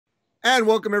And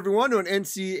welcome, everyone, to an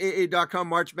NCAA.com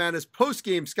March Madness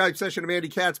postgame Skype session. I'm Andy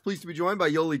Katz, pleased to be joined by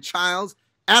Yoeli Childs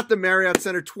at the Marriott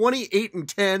Center,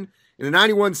 28-10 in a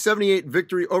 91-78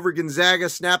 victory over Gonzaga,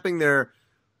 snapping their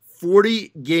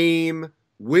 40-game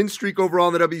win streak overall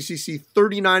in the WCC,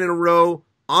 39 in a row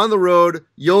on the road.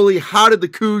 Yoeli, how did the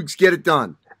Cougs get it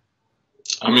done?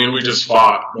 I mean, we just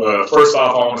fought. First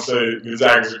off, I want to say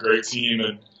Gonzaga's a great team,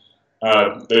 and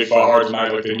they fought hard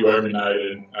tonight like they do every night,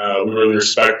 and we really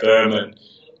respect them and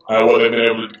what they've been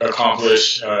able to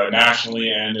accomplish nationally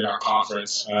and in our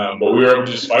conference. But we were able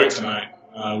to just fight tonight.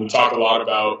 We talk a lot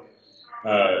about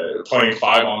playing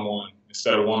 5-on-1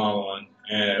 instead of 1-on-1,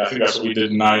 and I think that's what we did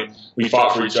tonight. We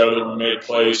fought for each other. We made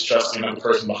plays, trusting that the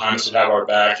person behind us would have our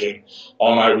back, and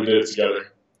all night we did it together.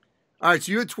 All right,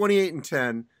 so you had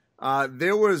 28-10.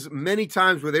 There was many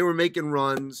times where they were making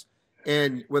runs,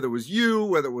 and whether it was you,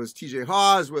 whether it was TJ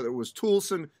Haws, whether it was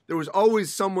Toulson, there was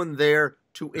always someone there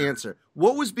to answer.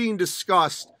 What was being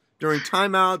discussed during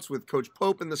timeouts with Coach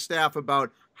Pope and the staff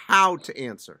about how to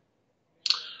answer?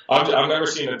 I've never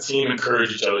seen a team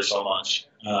encourage each other so much.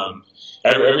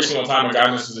 Every single time a guy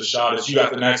misses a shot, it's you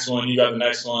got the next one, you got the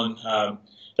next one.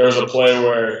 There was a play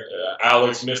where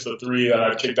Alex missed a three that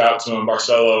I kicked out to him,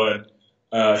 Barcelo,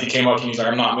 and he came up and he's like,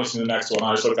 I'm not missing the next one.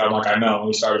 I just looked at him like, I know. And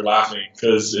we started laughing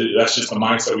because that's just the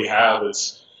mindset we have.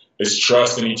 It's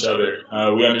trust in each other.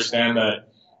 We understand that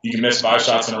you can miss 5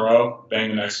 shots in a row, bang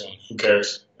the next one. Who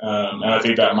cares? And I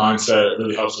think that mindset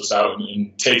really helps us out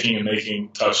in taking and making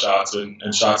tough shots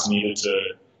and shots needed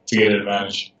to get an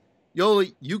advantage.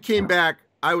 Yoeli, you came back,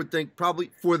 I would think,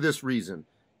 probably for this reason.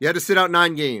 You had to sit out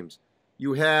 9 games.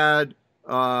 You had,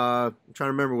 I'm trying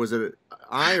to remember, was it an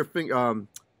eye or finger?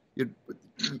 You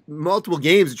had multiple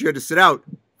games that you had to sit out.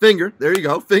 Finger, there you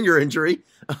go, finger injury.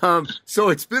 So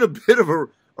it's been a bit of a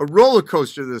roller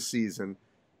coaster this season.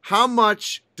 How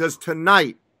much does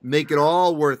tonight make it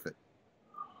all worth it?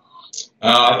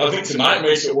 I think tonight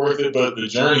makes it worth it, but the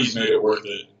journey's made it worth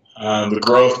it. The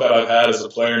growth that I've had as a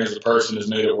player and as a person has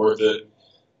made it worth it.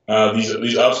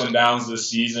 These ups and downs this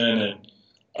season and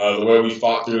the way we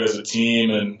fought through it as a team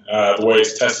and the way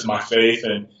it's tested my faith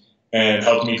and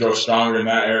helped me grow stronger in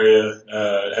that area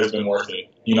has been worth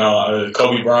it. You know,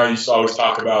 Kobe Bryant used to always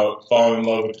talk about falling in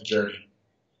love with the journey.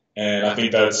 And I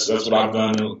think that's what I've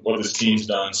done and what this team's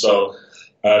done. So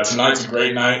tonight's a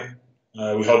great night.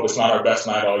 We hope it's not our best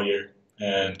night all year.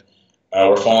 And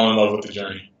we're falling in love with the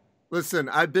journey. Listen,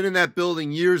 I've been in that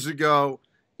building years ago.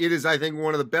 It is, I think,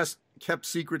 one of the best kept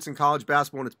secrets in college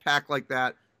basketball when it's packed like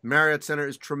that. Marriott Center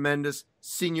is tremendous.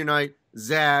 Senior night,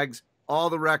 Zags, all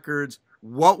the records.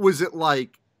 What was it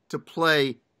like to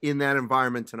play in that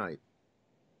environment tonight?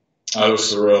 It was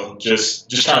surreal. Just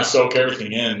trying to soak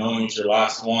everything in, knowing it's your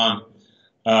last one.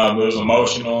 It was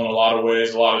emotional in a lot of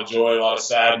ways, a lot of joy, a lot of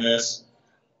sadness.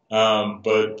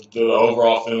 But the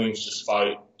overall feeling was just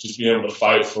fight. Just being able to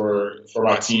fight for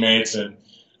my teammates, and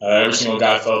every single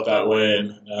guy felt that way.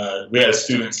 And we had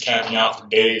students camping out for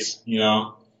days, you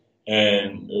know.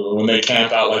 And when they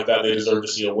camp out like that, they deserve to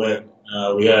see a win.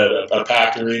 We had a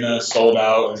packed arena, sold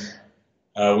out,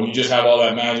 and when you just have all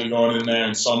that magic going in there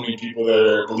and so many people that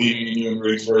are believing in you and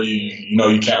rooting for you, you know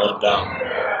you can't let them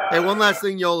down. Hey, one last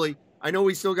thing, Yoeli. I know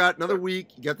we still got another week.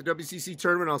 You got the WCC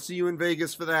tournament. I'll see you in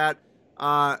Vegas for that.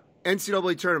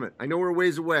 NCAA tournament. I know we're a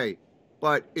ways away,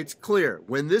 but it's clear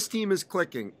when this team is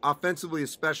clicking, offensively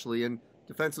especially, and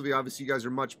defensively, obviously, you guys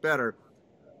are much better.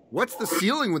 What's the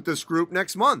ceiling with this group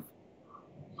next month?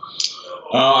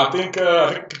 I think we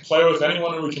can play with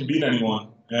anyone and we can beat anyone.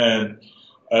 And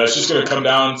it's just going to come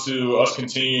down to us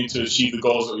continuing to achieve the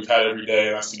goals that we've had every day,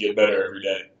 and that's to get better every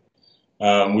day.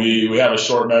 We have a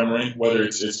short memory, whether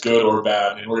it's good or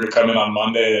bad, and we're going to come in on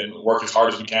Monday and work as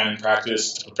hard as we can in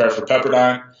practice to prepare for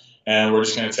Pepperdine, and we're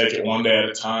just going to take it one day at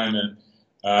a time. And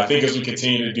I think as we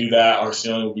continue to do that, our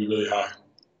ceiling will be really high.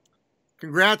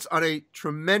 Congrats on a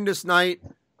tremendous night.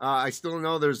 I still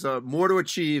know there's more to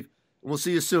achieve. We'll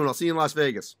see you soon. I'll see you in Las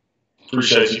Vegas.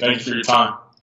 Appreciate you. Thank you for your time.